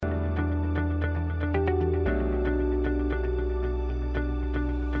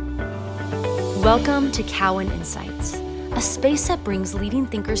Welcome to Cowen Insights, a space that brings leading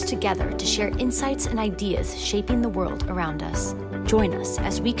thinkers together to share insights and ideas shaping the world around us. Join us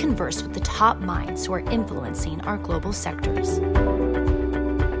as we converse with the top minds who are influencing our global sectors.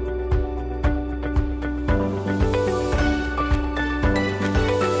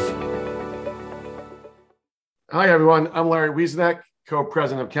 Hi, everyone. I'm Larry Wieseneck,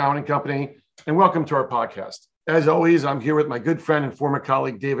 co-president of Cowen & Company, and welcome to our podcast. As always, I'm here with my good friend and former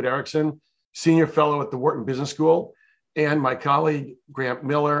colleague, David Erickson, senior fellow at the Wharton Business School, and my colleague, Grant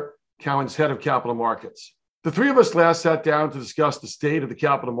Miller, Cowen's head of capital markets. The three of us last sat down to discuss the state of the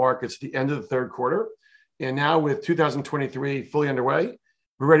capital markets at the end of the third quarter. And now with 2023 fully underway,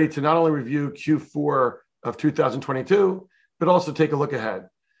 we're ready to not only review Q4 of 2022, but also take a look ahead.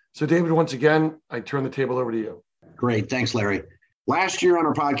 So David, once again, I turn the table over to you. Great. Thanks, Larry. Last year on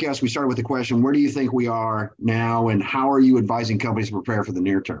our podcast, we started with the question, where do you think we are now and how are you advising companies to prepare for the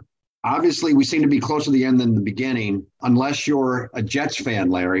near term? Obviously, we seem to be closer to the end than the beginning, unless you're a Jets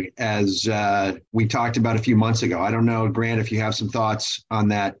fan, Larry, as we talked about a few months ago. I don't know, Grant, if you have some thoughts on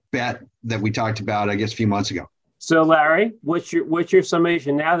that bet that we talked about, I guess, a few months ago. So, Larry, what's your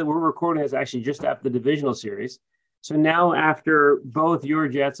summation now that we're recording this actually just after the divisional series? So now after both your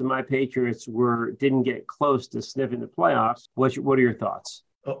Jets and my Patriots didn't get close to sniffing the playoffs, what are your thoughts?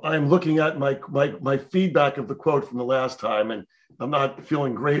 I'm looking at my feedback of the quote from the last time, and I'm not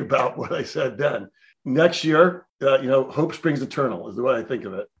feeling great about what I said then. Next year, hope springs eternal is the way I think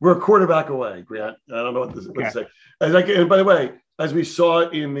of it. We're a quarterback away, Grant. I don't know what to say. And by the way, as we saw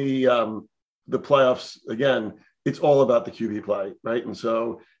in the playoffs, again, it's all about the QB play, right? And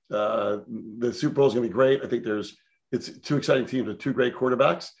so the Super Bowl is going to be great. I think it's two exciting teams with two great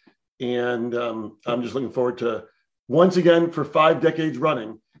quarterbacks. And I'm just looking forward to, once again, for 5 decades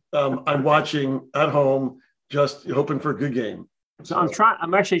running, I'm watching at home, just hoping for a good game. So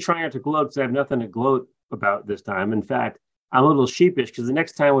I'm actually trying not to gloat because I have nothing to gloat about this time. In fact, I'm a little sheepish because the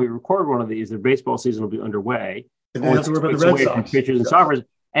next time we record one of these, the baseball season will be underway. And then have to worry about the Red Sox. Pitchers and softers.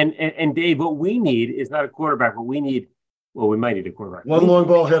 And Dave, what we need is not a quarterback, but we might need a quarterback. One long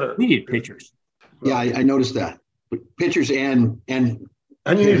ball hitter. We need pitchers. Yeah, I noticed that. Pitchers and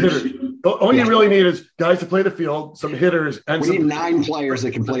you need hitters. All you really need is guys to play the field, some hitters, and we need 9 players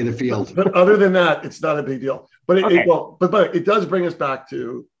that can play the field. But other than that, it's not a big deal. But it does bring us back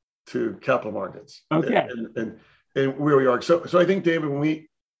to capital markets. Okay. And where we are. So I think, David, when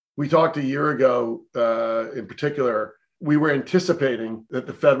we talked a year ago, in particular, we were anticipating that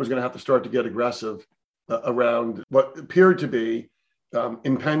the Fed was going to have to start to get aggressive around what appeared to be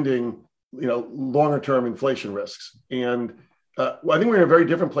impending, longer term inflation risks. And I think we're in a very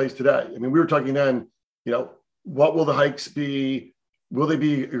different place today. I mean, we were talking then, what will the hikes be? Will they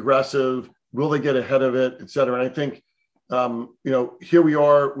be aggressive? Will they get ahead of it, et cetera? And I think, here we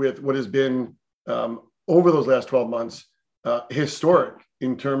are with what has been over those last 12 months, historic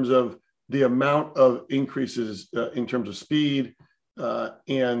in terms of the amount of increases in terms of speed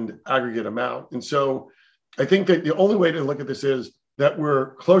and aggregate amount. And so I think that the only way to look at this is that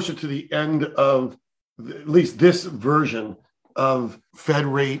we're closer to the end of at least this version of Fed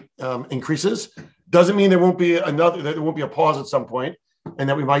rate increases. Doesn't mean there won't be a pause at some point, and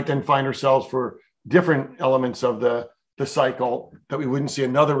that we might then find ourselves for different elements of the cycle that we wouldn't see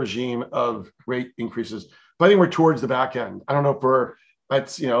another regime of rate increases. But I think we're towards the back end. I don't know if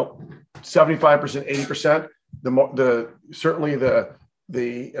it's 75%, 80%. Certainly the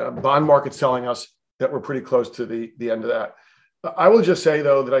bond market's telling us that we're pretty close to the end of that. I will just say,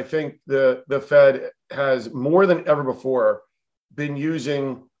 though, that I think the Fed has more than ever before been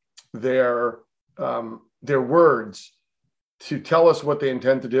using their words to tell us what they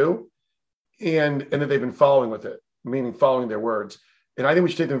intend to do, and that they've been following with it, meaning following their words. And I think we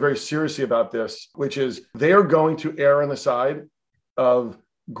should take them very seriously about this, which is they are going to err on the side of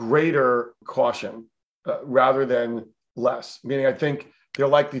greater caution rather than less. Meaning, I think they're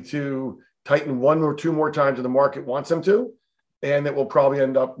likely to tighten 1 or 2 more times than the market wants them to, and that we'll probably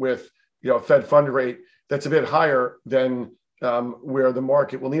end up with a Fed fund rate that's a bit higher than where the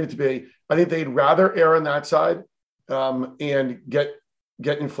market will need it to be. I think they'd rather err on that side and get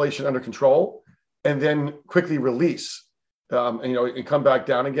inflation under control, and then quickly release and come back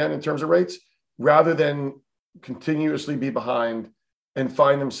down again in terms of rates, rather than continuously be behind and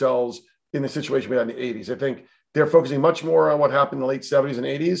find themselves in the situation we had in the 80s. I think they're focusing much more on what happened in the late 70s and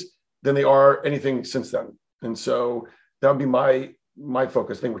 80s than they are anything since then. And so that would be my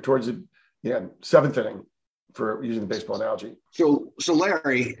focus. I think we're towards the 7th inning, for using the baseball analogy. So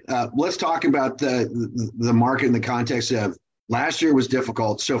Larry, let's talk about the market in the context of last year was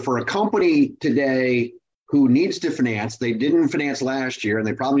difficult. So for a company today who needs to finance. They didn't finance last year, and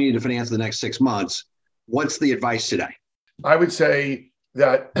they probably need to finance the next 6 months. What's the advice today? I would say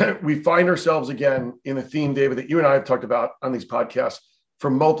that we find ourselves again in a theme, David, that you and I have talked about on these podcasts for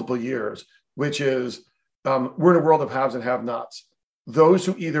multiple years, which is we're in a world of haves and have-nots. Those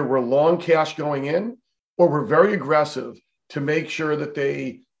who either were long cash going in or were very aggressive to make sure that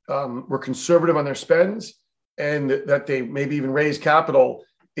they were conservative on their spends and that they maybe even raised capital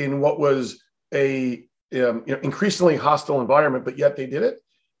in what was a increasingly hostile environment, but yet they did it.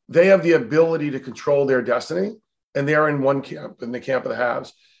 They have the ability to control their destiny, and they are in one camp, in the camp of the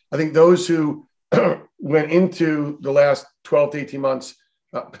haves. I think those who went into the last 12 to 18 months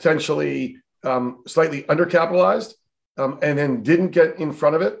potentially slightly undercapitalized and then didn't get in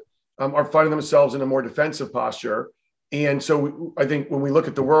front of it are finding themselves in a more defensive posture. And so I think when we look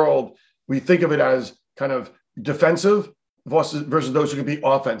at the world, we think of it as kind of defensive versus those who can be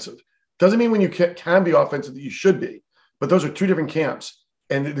offensive. Doesn't mean when you can be offensive that you should be, but those are two different camps,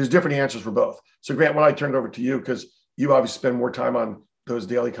 and there's different answers for both. So Grant, why don't I turn it over to you, because you obviously spend more time on those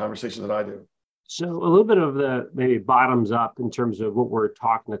daily conversations than I do. So a little bit of the maybe bottoms up in terms of what we're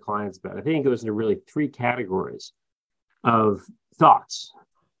talking to clients about. I think it goes into really three categories of thoughts.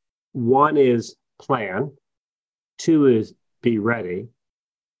 One is plan, two is be ready,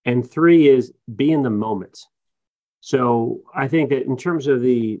 and three is be in the moment. So I think that in terms of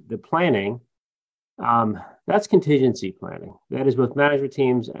the planning, that's contingency planning. That is both management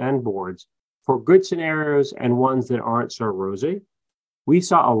teams and boards for good scenarios and ones that aren't so rosy. We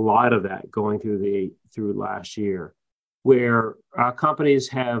saw a lot of that going through last year, where companies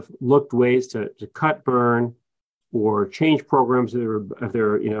have looked ways to cut burn or change programs if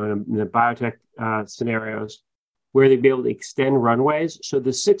they're in the biotech scenarios, where they'd be able to extend runways. So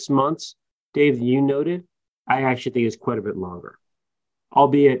the 6 months, Dave, you noted, I actually think is quite a bit longer,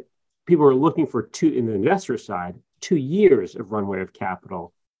 albeit people are looking for in the investor side, 2 years of runway of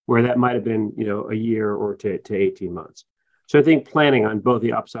capital, where that might have been a year or to 18 months. So I think planning on both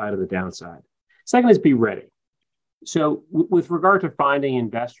the upside and the downside. Second is be ready. So with regard to finding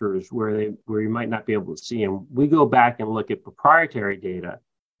investors where you might not be able to see them, we go back and look at proprietary data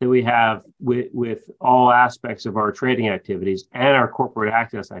that we have with all aspects of our trading activities and our corporate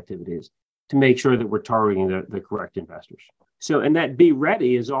access activities to make sure that we're targeting the correct investors. So, and that be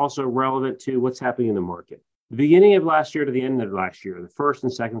ready is also relevant to what's happening in the market. The beginning of last year to the end of last year, the first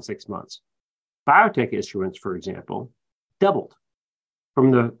and second 6 months, biotech issuance, for example, doubled from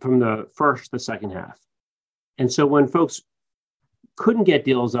the first to the second half. And so when folks couldn't get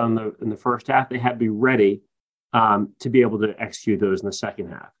deals in the first half, they had to be ready to be able to execute those in the second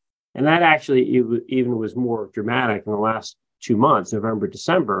half. And that actually even was more dramatic in the last 2 months, November,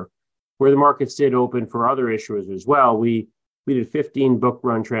 December, where the markets did open for other issuers as well. We did 15 book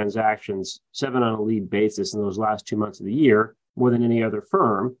run transactions, 7 on a lead basis in those last 2 months of the year, more than any other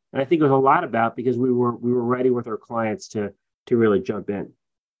firm. And I think it was a lot about because we were ready with our clients to really jump in.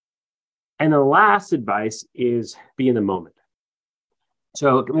 And the last advice is be in the moment.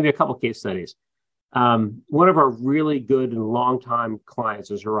 So maybe a couple of case studies. One of our really good and long-time clients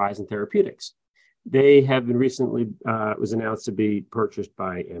is Horizon Therapeutics. They have been recently was announced to be purchased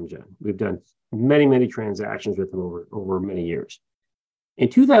by Amgen. We've done many, many transactions with them over many years. In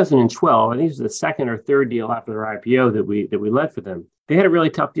 2012, I think it was the second or third deal after their IPO that we led for them. They had a really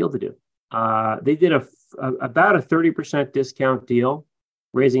tough deal to do. They did about a 30% discount deal,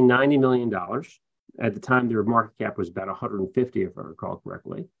 raising $90 million. At the time, their market cap was about 150, if I recall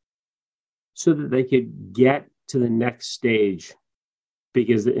correctly, so that they could get to the next stage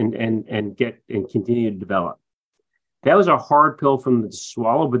because and continue to develop. That was a hard pill for them to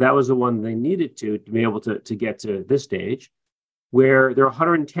swallow, but that was the one they needed to be able to get to this stage, where they're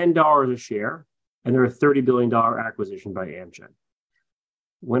 $110 a share and they're a $30 billion acquisition by Amgen.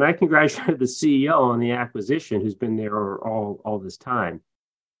 When I congratulated the CEO on the acquisition, who's been there all this time,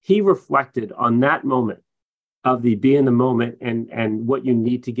 he reflected on that moment of the be in the moment and what you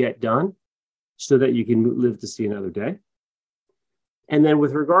need to get done so that you can live to see another day. And then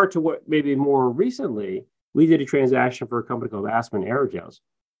with regard to what maybe more recently, we did a transaction for a company called Aspen Aerogels,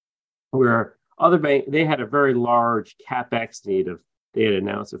 where they had a very large CapEx need they had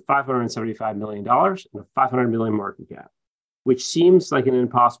announced of $575 million and a $500 million market cap, which seems like an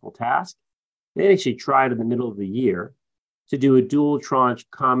impossible task. They actually tried in the middle of the year to do a dual tranche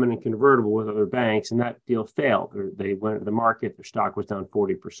common and convertible with other banks, and that deal failed. They went to the market, their stock was down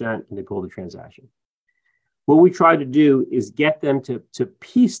 40%, and they pulled the transaction. What we tried to do is get them to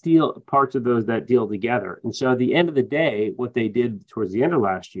piece parts of that deal together. And so at the end of the day, what they did towards the end of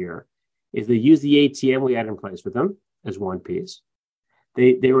last year is they used the ATM we had in place with them as one piece.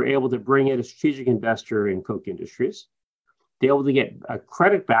 They were able to bring in a strategic investor in Koch Industries. They were able to get a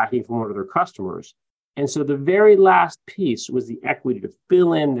credit backing from one of their customers. And so the very last piece was the equity to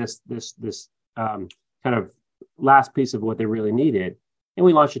fill in this kind of last piece of what they really needed. And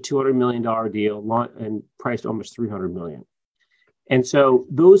we launched a $200 million deal and priced almost $300 million. And so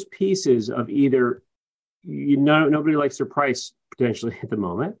those pieces of either, nobody likes their price potentially at the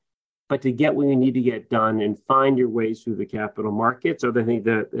moment, but to get what you need to get done and find your ways through the capital markets, I think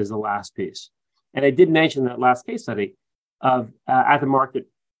that is the last piece. And I did mention that last case study of at the market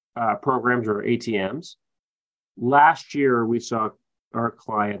programs or ATMs. Last year, we saw our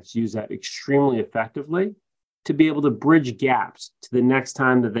clients use that extremely effectively to be able to bridge gaps to the next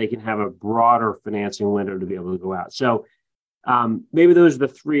time that they can have a broader financing window to be able to go out. So maybe those are the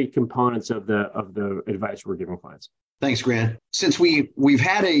three components of the advice we're giving clients. Thanks, Grant. Since we've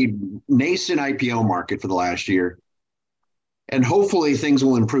had a nascent IPO market for the last year, and hopefully things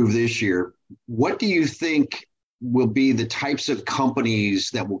will improve this year, what do you think will be the types of companies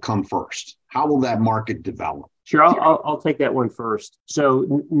that will come first? How will that market develop? Sure, I'll take that one first.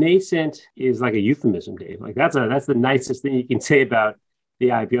 So nascent is like a euphemism, Dave. Like that's the nicest thing you can say about the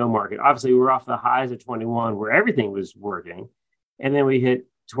IPO market. Obviously, we're off the highs of 21 where everything was working, and then we hit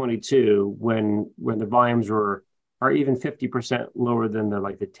 22 when the volumes are even 50% lower than the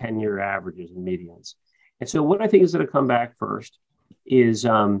 10-year averages and medians. And so what I think is going to come back first is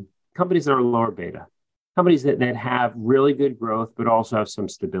companies that are lower beta, companies that have really good growth, but also have some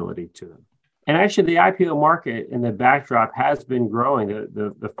stability to them. And actually, the IPO market and the backdrop has been growing.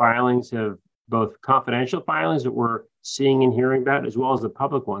 The filings have both confidential filings that we're seeing and hearing about, as well as the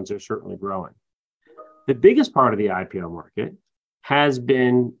public ones are certainly growing. The biggest part of the IPO market has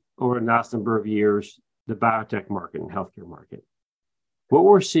been, over the last number of years, the biotech market and healthcare market. What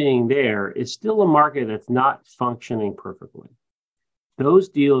we're seeing there is still a market that's not functioning perfectly. Those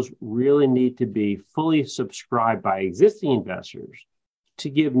deals really need to be fully subscribed by existing investors to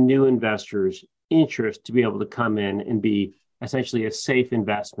give new investors interest to be able to come in and be essentially a safe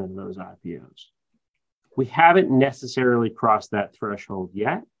investment in those IPOs. We haven't necessarily crossed that threshold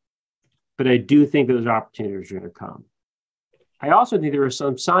yet, but I do think those opportunities are going to come. I also think there are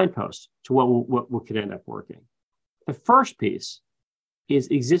some signposts to what could end up working. The first piece is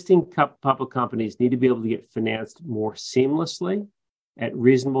existing public companies need to be able to get financed more seamlessly at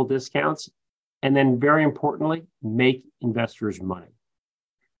reasonable discounts, and then very importantly, make investors money.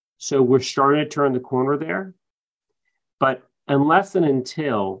 So we're starting to turn the corner there, but unless and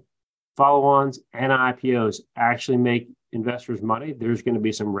until follow-ons and IPOs actually make investors money, there's going to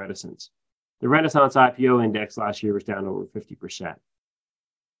be some reticence. The Renaissance IPO index last year was down over 50%.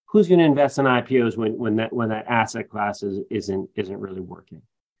 Who's going to invest in IPOs when that asset class isn't really working?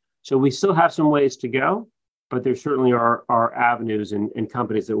 So we still have some ways to go, but there certainly are avenues and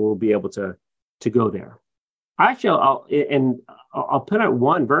companies that will be able to go there. Actually, I'll put out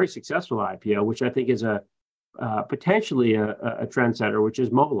one very successful IPO, which I think is potentially a trendsetter, which is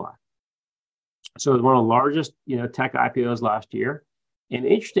Mobileye. So it's one of the largest tech IPOs last year. An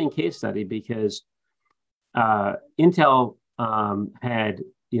interesting case study because Intel had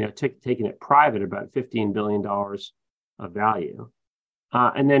taken it private, about $15 billion of value,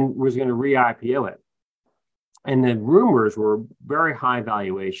 and then was going to re-IPO it. And the rumors were very high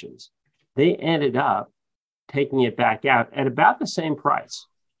valuations. They ended up taking it back out at about the same price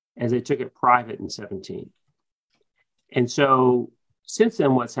as they took it private in 2017. And so since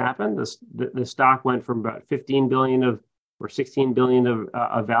then, what's happened? The stock went from about 15 billion or 16 billion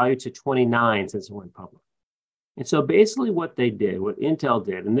of value to 29 since it went public. And so basically what they did, what Intel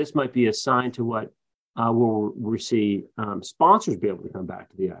did, and this might be a sign to what we'll see sponsors be able to come back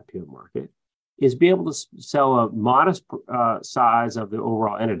to the IPO market, is be able to sell a modest size of the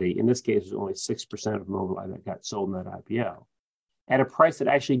overall entity. In this case, it was only 6% of Mobileye that got sold in that IPO at a price that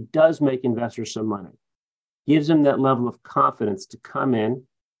actually does make investors some money, gives them that level of confidence to come in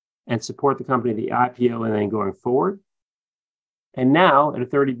and support the company, the IPO, and then going forward. And now at a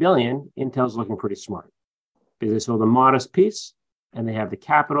 30 billion, Intel's looking pretty smart because they sold a modest piece and they have the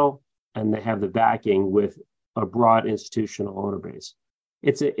capital and they have the backing with a broad institutional owner base.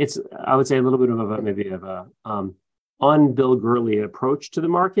 It's I would say a little bit of a un-Bill Gurley approach to the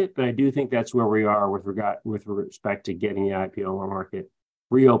market, but I do think that's where we are with respect to getting the IPO market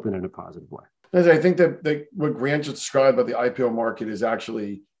reopened in a positive way. I think that what Grant just described about the IPO market is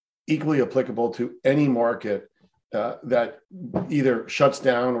actually equally applicable to any market that either shuts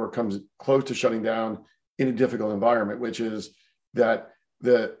down or comes close to shutting down in a difficult environment, which is that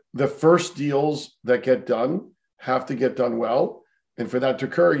the first deals that get done have to get done well. And for that to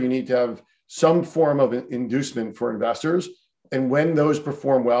occur, you need to have some form of inducement for investors And when those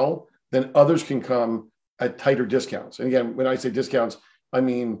perform well, then others can come at tighter discounts. And again, when I say discounts, I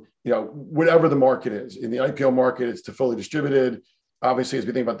mean, whatever the market is. In the IPO market, it's to fully distributed. Obviously, as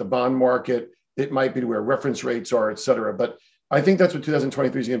we think about the bond market, it might be to where reference rates are, et cetera. But I think that's what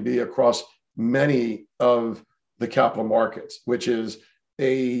 2023 is going to be across many of the capital markets, which is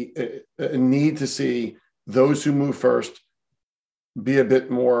a need to see those who move first be a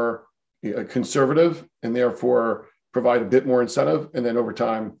bit more conservative and therefore provide a bit more incentive. And then over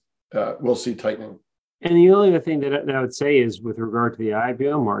time, we'll see tightening. And the only other thing that I would say is with regard to the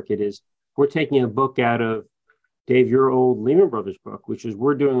IPO market is we're taking a book out of, Dave, your old Lehman Brothers book, which is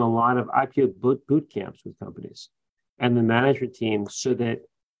we're doing a lot of IPO boot camps with companies and the management team so that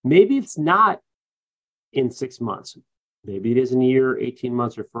maybe it's not in 6 months, maybe it is in a year, 18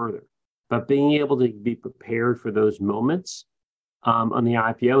 months or further, but being able to be prepared for those moments on the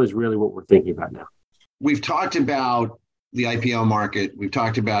IPO is really what we're thinking about now. We've talked about the IPO market. We've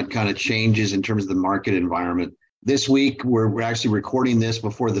talked about kind of changes in terms of the market environment. This week, we're actually recording this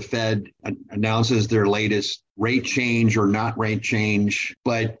before the Fed announces their latest rate change or not rate change.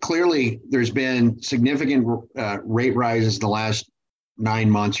 But clearly, there's been significant rate rises in the last 9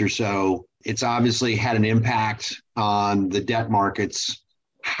 months or so. It's obviously had an impact on the debt markets.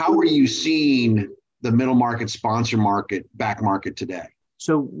 How are you seeing the middle market, sponsor market, back market today?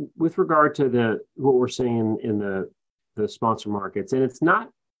 So with regard to what we're seeing in the sponsor markets, and it's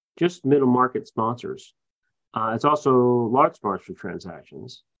not just middle market sponsors, it's also large sponsor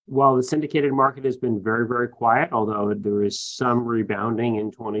transactions. While the syndicated market has been very, very quiet, although there is some rebounding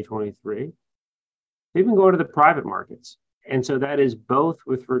in 2023, they've been going to the private markets. And so that is both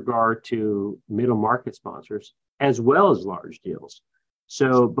with regard to middle market sponsors as well as large deals.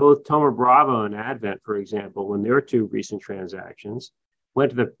 So both Thoma Bravo and Advent, for example, when their two recent transactions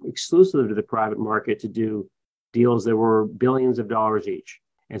went exclusively to the private market to do deals that were billions of dollars each.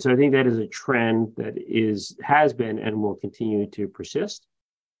 And so I think that is a trend that has been and will continue to persist.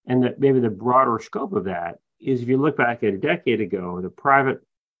 And that maybe the broader scope of that is if you look back at a decade ago, the private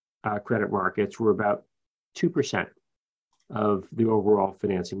credit markets were about 2% of the overall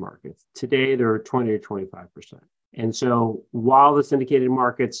financing markets. Today, they're 20 to 25%. And so while the syndicated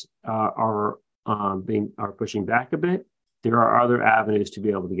markets are pushing back a bit, there are other avenues to be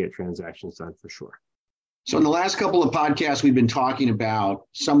able to get transactions done for sure. So in the last couple of podcasts, we've been talking about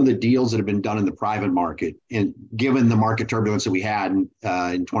some of the deals that have been done in the private market, and given the market turbulence that we had in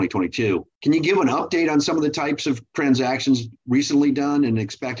 2022. Can you give an update on some of the types of transactions recently done and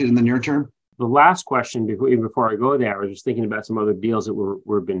expected in the near term? The last question, even before I go there, I was just thinking about some other deals that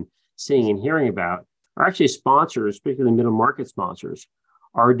we've been seeing and hearing about. Are actually sponsors, particularly middle market sponsors,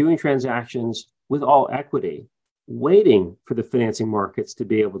 are doing transactions with all equity, waiting for the financing markets to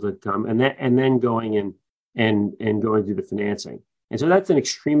be able to come and then going in and going through the financing. And so that's an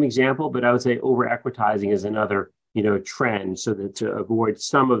extreme example, but I would say over equitizing is another trend, so that to avoid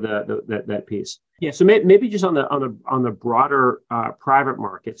some of that piece. Yeah. So maybe just on the broader private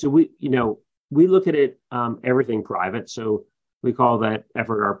market. So we look at it everything private. So we call that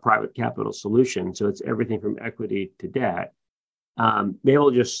effort our private capital solution. So it's everything from equity to debt. Maybe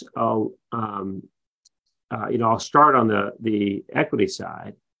I'll start on the equity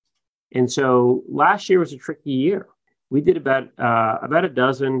side. And so last year was a tricky year. We did about a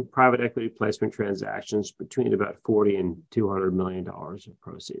dozen private equity placement transactions between about $40 and $200 million of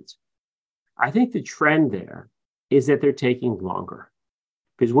proceeds. I think the trend there is that they're taking longer,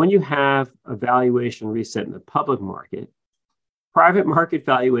 because when you have a valuation reset in the public market, private market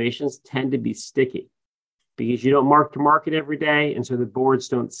valuations tend to be sticky because you don't mark to market every day. And so the boards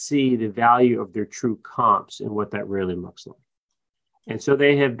don't see the value of their true comps and what that really looks like. And so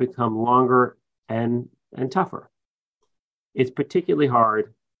they have become longer and tougher. It's particularly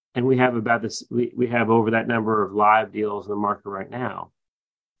hard. And we have about this, we have over that number of live deals in the market right now,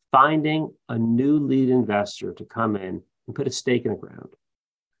 finding a new lead investor to come in and put a stake in the ground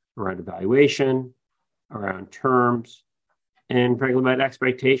around evaluation, around terms, and frankly about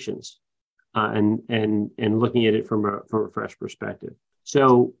expectations, and looking at it from a fresh perspective.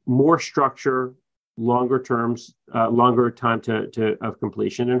 So more structure, longer terms, longer time of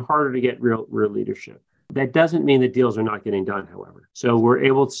completion, and harder to get real leadership. That doesn't mean that deals are not getting done, however. So we're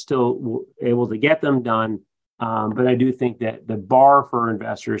able to get them done, but I do think that the bar for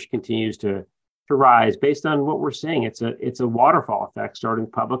investors continues to rise based on what we're seeing. It's a waterfall effect, starting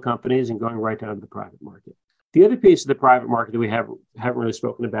public companies and going right down to the private market. The other piece of the private market that we haven't really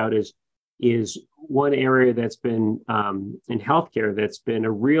spoken about is one area that's been in healthcare that's been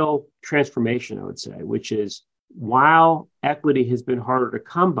a real transformation, I would say, which is while equity has been harder to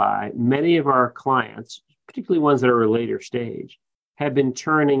come by, many of our clients, particularly ones that are a later stage, have been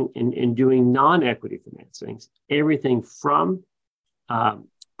turning and doing non-equity financings, everything from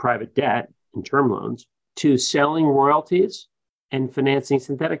private debt and term loans to selling royalties and financing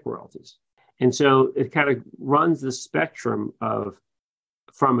synthetic royalties. And so it kind of runs the spectrum of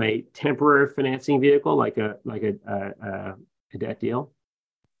from a temporary financing vehicle like a debt deal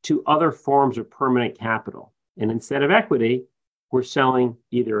to other forms of permanent capital. And instead of equity, we're selling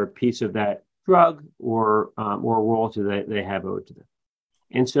either a piece of that drug or a royalty that they have owed to them.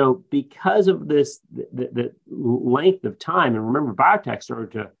 And so because of this, the length of time, and remember, biotech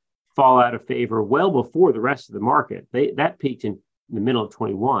started to fall out of favor well before the rest of the market. That peaked in the middle of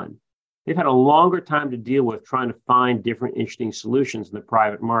 21. They've had a longer time to deal with trying to find different interesting solutions in the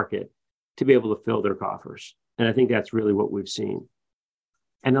private market to be able to fill their coffers. And I think that's really what we've seen.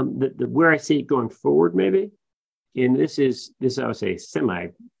 And where I see it going forward, maybe, and this I would say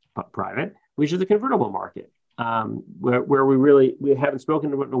semi-private, which is the convertible market, where we haven't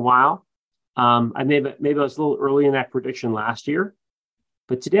spoken to it in a while. Maybe I was a little early in that prediction last year,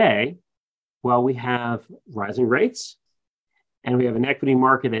 but today, while we have rising rates and we have an equity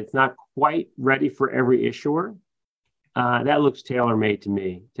market that's not quite ready for every issuer, that looks tailor-made to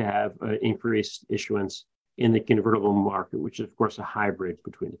me to have increased issuance in the convertible market, which is, of course, a hybrid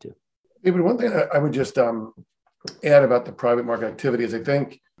between the two. David, one thing I would just add about the private market activity is I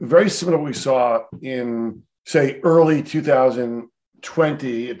think very similar to what we saw in, say, early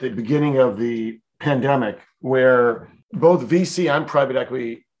 2020 at the beginning of the pandemic, where both VC and private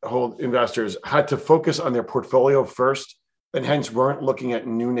equity hold investors had to focus on their portfolio first and hence weren't looking at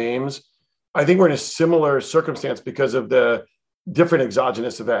new names. I think we're in a similar circumstance because of the different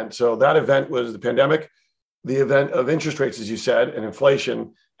exogenous event. So that event was the pandemic. The event of interest rates, as you said, and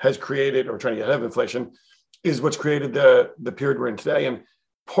inflation has created, or trying to get ahead of inflation, is what's created the period we're in today. And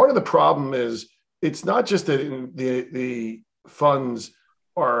part of the problem is it's not just that the funds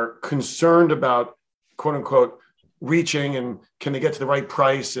are concerned about, quote unquote, reaching and can they get to the right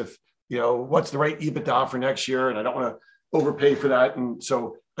price if, what's the right EBITDA for next year? And I don't want to overpay for that. And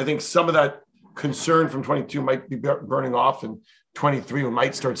so I think some of that concern from 22 might be burning off, and 23 we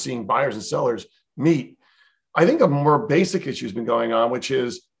might start seeing buyers and sellers meet. I think a more basic issue has been going on, which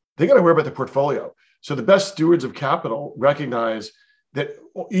is they got to worry about the portfolio. So the best stewards of capital recognize that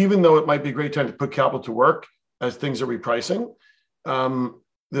even though it might be a great time to put capital to work as things are repricing,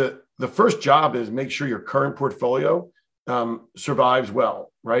 the first job is make sure your current portfolio survives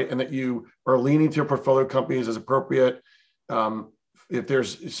well, right? And that you are leaning to your portfolio companies as appropriate. If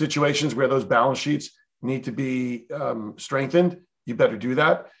there's situations where those balance sheets need to be strengthened, you better do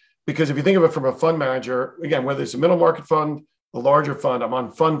that. Because if you think of it from a fund manager, again, whether it's a middle market fund, a larger fund, I'm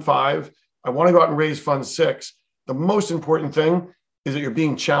on fund 5, I want to go out and raise fund 6. The most important thing is that you're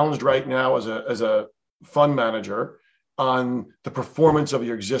being challenged right now as a fund manager on the performance of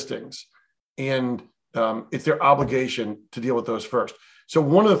your existings. And it's their obligation to deal with those first. So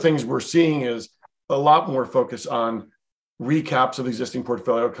one of the things we're seeing is a lot more focus on recaps of existing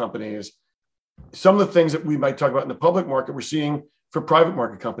portfolio companies. Some of the things that we might talk about in the public market, we're seeing for private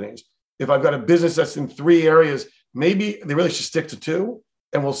market companies. If I've got a business that's in 3 areas, maybe they really should stick to 2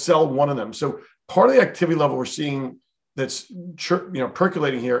 and we'll sell one of them. So part of the activity level we're seeing that's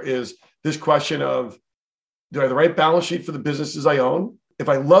percolating here is this question of, do I have the right balance sheet for the businesses I own? If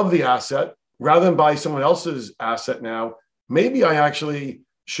I love the asset, rather than buy someone else's asset now, maybe I actually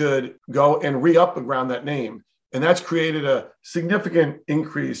should go and re-up around that name. And that's created a significant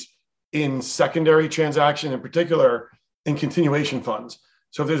increase in secondary transaction, in particular in continuation funds.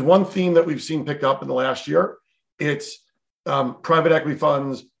 So if there's one theme that we've seen pick up in the last year, it's private equity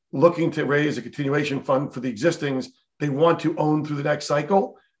funds looking to raise a continuation fund for the existings they want to own through the next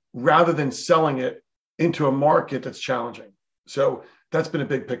cycle, rather than selling it into a market that's challenging. So that's been a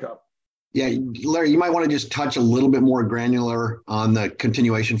big pickup. Yeah, Larry, you might want to just touch a little bit more granular on the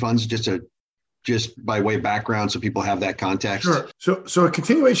continuation funds, just by way of background, so people have that context. Sure. So a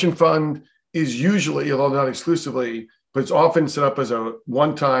continuation fund is usually, although not exclusively, but it's often set up as a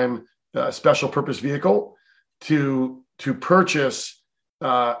one-time special purpose vehicle to purchase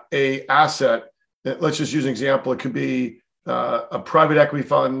a asset. Let's just use an example. It could be a private equity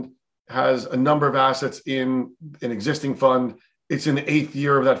fund has a number of assets in an existing fund. It's in the 8th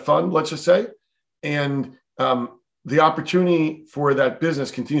year of that fund, let's just say. And the opportunity for that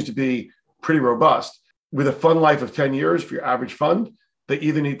business continues to be pretty robust. With a fund life of 10 years for your average fund, they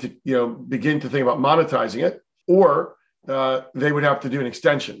either need to begin to think about monetizing it, or they would have to do an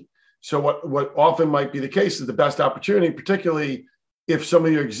extension. So what often might be the case is the best opportunity, particularly if some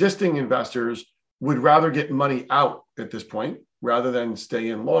of your existing investors would rather get money out at this point rather than stay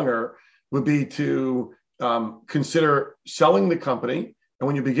in longer, would be to consider selling the company. And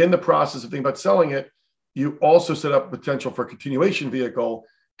when you begin the process of thinking about selling it, you also set up potential for a continuation vehicle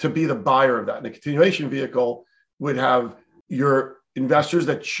to be the buyer of that. And the continuation vehicle would have your investors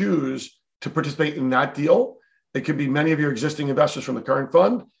that choose to participate in that deal. It could be many of your existing investors from the current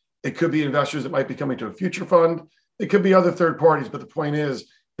fund. It could be investors that might be coming to a future fund. It could be other third parties. But the point is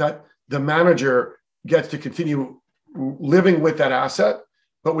that the manager gets to continue living with that asset,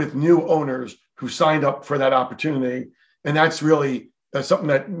 but with new owners who signed up for that opportunity. And that's something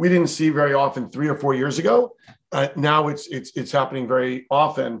that we didn't see very often 3 or 4 years ago. Now it's happening very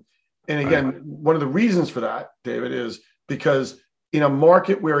often. And again, one of the reasons for that, David, is because in a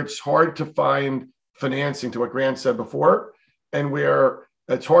market where it's hard to find financing, to what Grant said before, and where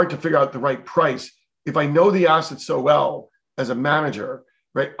it's hard to figure out the right price, if I know the asset so well as a manager,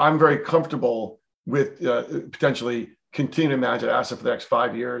 right, I'm very comfortable with potentially continuing to manage that asset for the next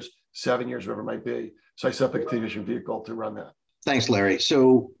 5 years, 7 years, whatever it might be. So I set up a continuation vehicle to run that. Thanks, Larry.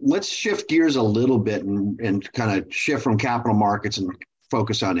 So let's shift gears a little bit and kind of shift from capital markets and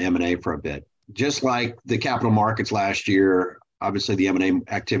focus on M&A for a bit. Just like the capital markets last year, obviously the M&A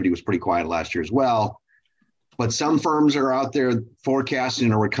activity was pretty quiet last year as well. But some firms are out there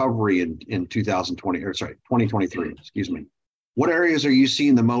forecasting a recovery in 2023, excuse me. What areas are you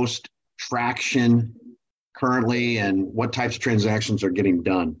seeing the most traction currently, and what types of transactions are getting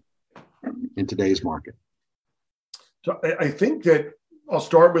done in today's market? So I think that I'll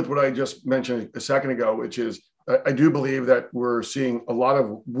start with what I just mentioned a second ago, which is I do believe that we're seeing a lot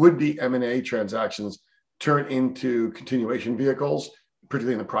of would-be M&A transactions turn into continuation vehicles,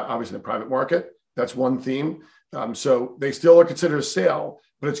 particularly obviously in the private market. That's one theme. So they still are considered a sale,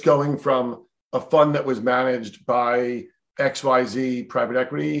 but it's going from a fund that was managed by XYZ private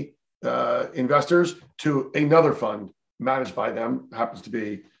equity investors to another fund managed by them, happens to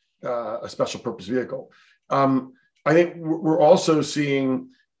be a special purpose vehicle. I think we're also seeing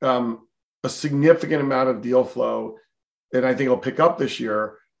a significant amount of deal flow, and I think it'll pick up this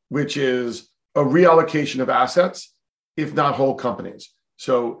year, which is a reallocation of assets, if not whole companies.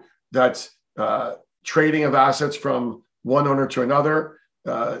 So that's trading of assets from one owner to another.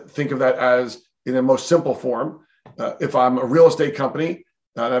 Think of that as, in the most simple form, if I'm a real estate company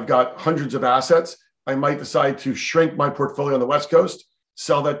and I've got hundreds of assets, I might decide to shrink my portfolio on the West Coast,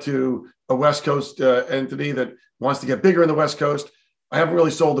 sell that to a West Coast entity that wants to get bigger in the West Coast. I haven't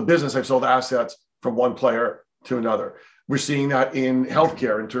really sold the business. I've sold assets from one player to another. We're seeing that in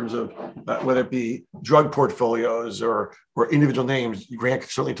healthcare in terms of whether it be drug portfolios or individual names. Grant can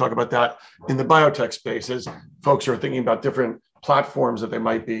certainly talk about that in the biotech space as folks are thinking about different platforms that they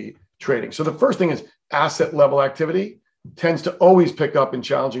might be trading. So the first thing is asset level activity tends to always pick up in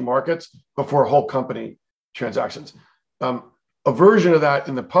challenging markets before whole company transactions. A version of that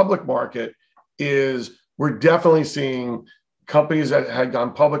in the public market is we're definitely seeing companies that had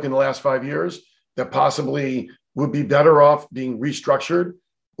gone public in the last 5 years that possibly would be better off being restructured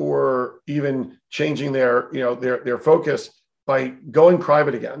or even changing their focus by going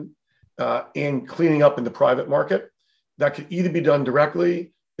private again and cleaning up in the private market. That could either be done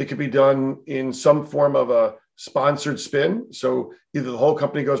directly, it could be done in some form of a sponsored spin. So either the whole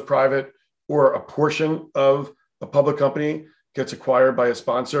company goes private or a portion of a public company gets acquired by a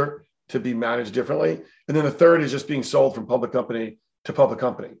sponsor to be managed differently. And then the third is just being sold from public company to public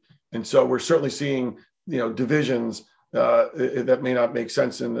company. And so we're certainly seeing divisions that may not make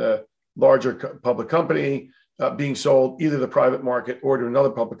sense in the larger public company being sold either to the private market or to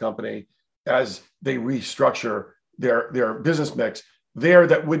another public company as they restructure their business mix. There,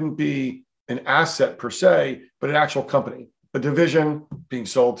 that wouldn't be an asset per se, but an actual company, a division being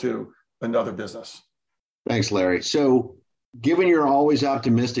sold to another business. Thanks, Larry. So given you're always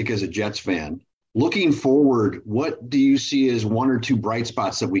optimistic as a Jets fan, looking forward, what do you see as one or two bright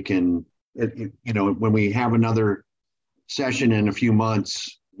spots that we can, when we have another session in a few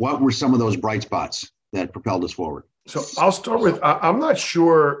months, what were some of those bright spots that propelled us forward? So I'll start with, I'm not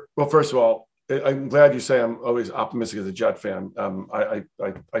sure. Well, first of all, I'm glad you say I'm always optimistic as a Jet fan. I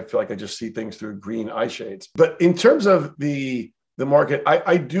feel like I just see things through green eye shades. But in terms of the market,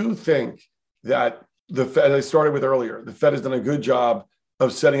 I do think that the Fed, as I started with earlier, the Fed has done a good job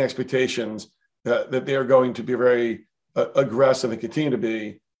of setting expectations that they are going to be very aggressive and continue to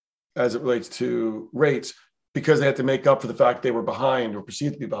be as it relates to rates, because they had to make up for the fact they were behind or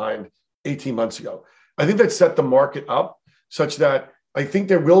perceived to be behind 18 months ago. I think that set the market up such that I think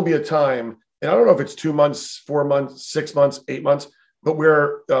there will be a time, and I don't know if it's 2 months, 4 months, 6 months, 8 months, but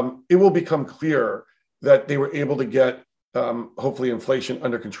where it will become clear that they were able to get hopefully inflation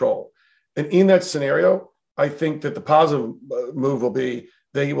under control. And in that scenario, I think that the positive move will be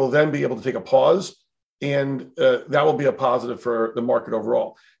they will then be able to take a pause and that will be a positive for the market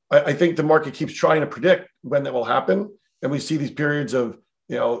overall. I think the market keeps trying to predict when that will happen, and we see these periods of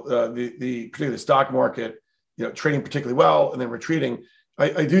particularly the stock market trading particularly well and then retreating.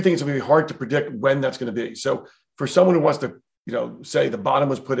 I do think it's going to be hard to predict when that's going to be. So for someone who wants to say the bottom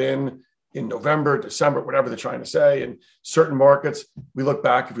was put in November, December, whatever they're trying to say, in certain markets, we look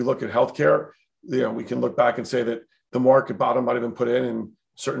back. If we look at healthcare, we can look back and say that the market bottom might have been put in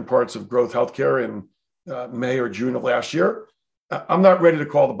certain parts of growth healthcare in May or June of last year. I'm not ready to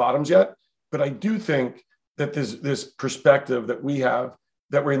call the bottoms yet, but I do think that there's this perspective that we have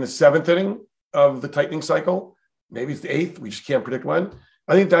that we're in the 7th inning of the tightening cycle. Maybe it's the 8th. We just can't predict when.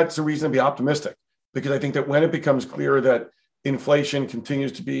 I think that's a reason to be optimistic, because I think that when it becomes clear that inflation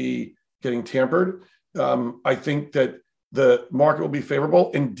continues to be getting tampered, I think that the market will be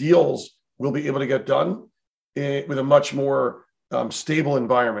favorable and deals will be able to get done with a much more stable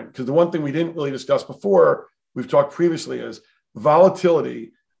environment. Because the one thing we didn't really discuss before, we've talked previously, is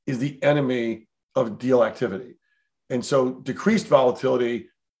volatility is the enemy of deal activity. And so decreased volatility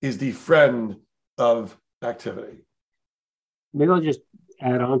is the friend of activity. Maybe I'll just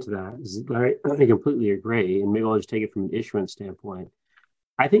add on to that. Larry, I completely agree. And maybe I'll just take it from an issuance standpoint.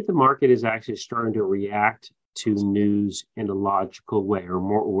 I think the market is actually starting to react to news in a logical way, or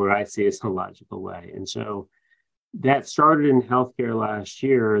more what I say is a logical way. And so that started in healthcare last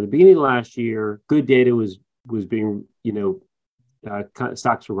year. At the beginning of last year, good data was being,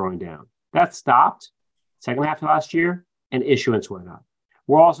 stocks were going down. That stopped second half of last year, and issuance went up.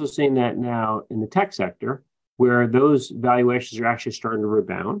 We're also seeing that now in the tech sector, where those valuations are actually starting to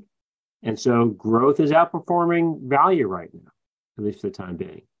rebound. And so growth is outperforming value right now, at least for the time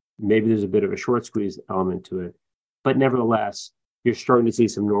being. Maybe there's a bit of a short squeeze element to it, but nevertheless, you're starting to see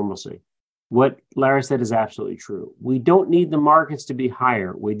some normalcy. What Larry said is absolutely true. We don't need the markets to be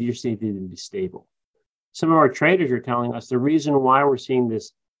higher. We just need them to be stable. Some of our traders are telling us the reason why we're seeing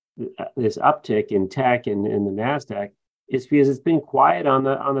this uptick in tech and in the NASDAQ is because it's been quiet on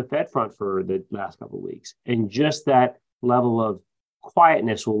the Fed front for the last couple of weeks. And just that level of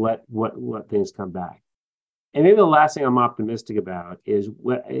quietness will let things come back. And maybe the last thing I'm optimistic about is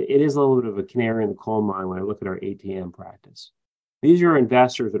it is a little bit of a canary in the coal mine when I look at our ATM practice. These are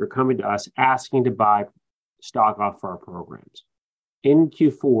investors that are coming to us asking to buy stock off our programs. In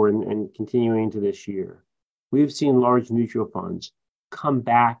Q4 and continuing into this year, we've seen large mutual funds come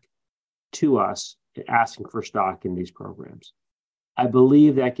back to us asking for stock in these programs. I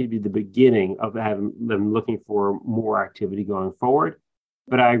believe that could be the beginning of having them looking for more activity going forward.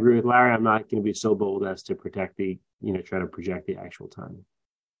 But I agree with Larry. I'm not going to be so bold as to try to project the actual timing.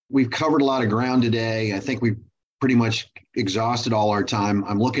 We've covered a lot of ground today. I think we've pretty much exhausted all our time.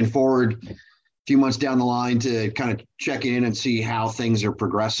 I'm looking forward a few months down the line to kind of check in and see how things are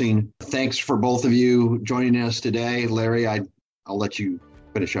progressing. Thanks for both of you joining us today. Larry, I'll let you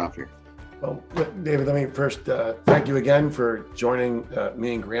finish off here. Well, David, let me first thank you again for joining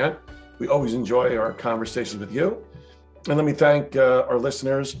me and Grant. We always enjoy our conversations with you. And let me thank our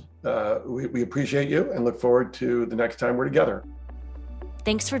listeners. We appreciate you and look forward to the next time we're together.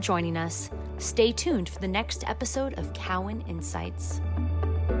 Thanks for joining us. Stay tuned for the next episode of Cowen Insights.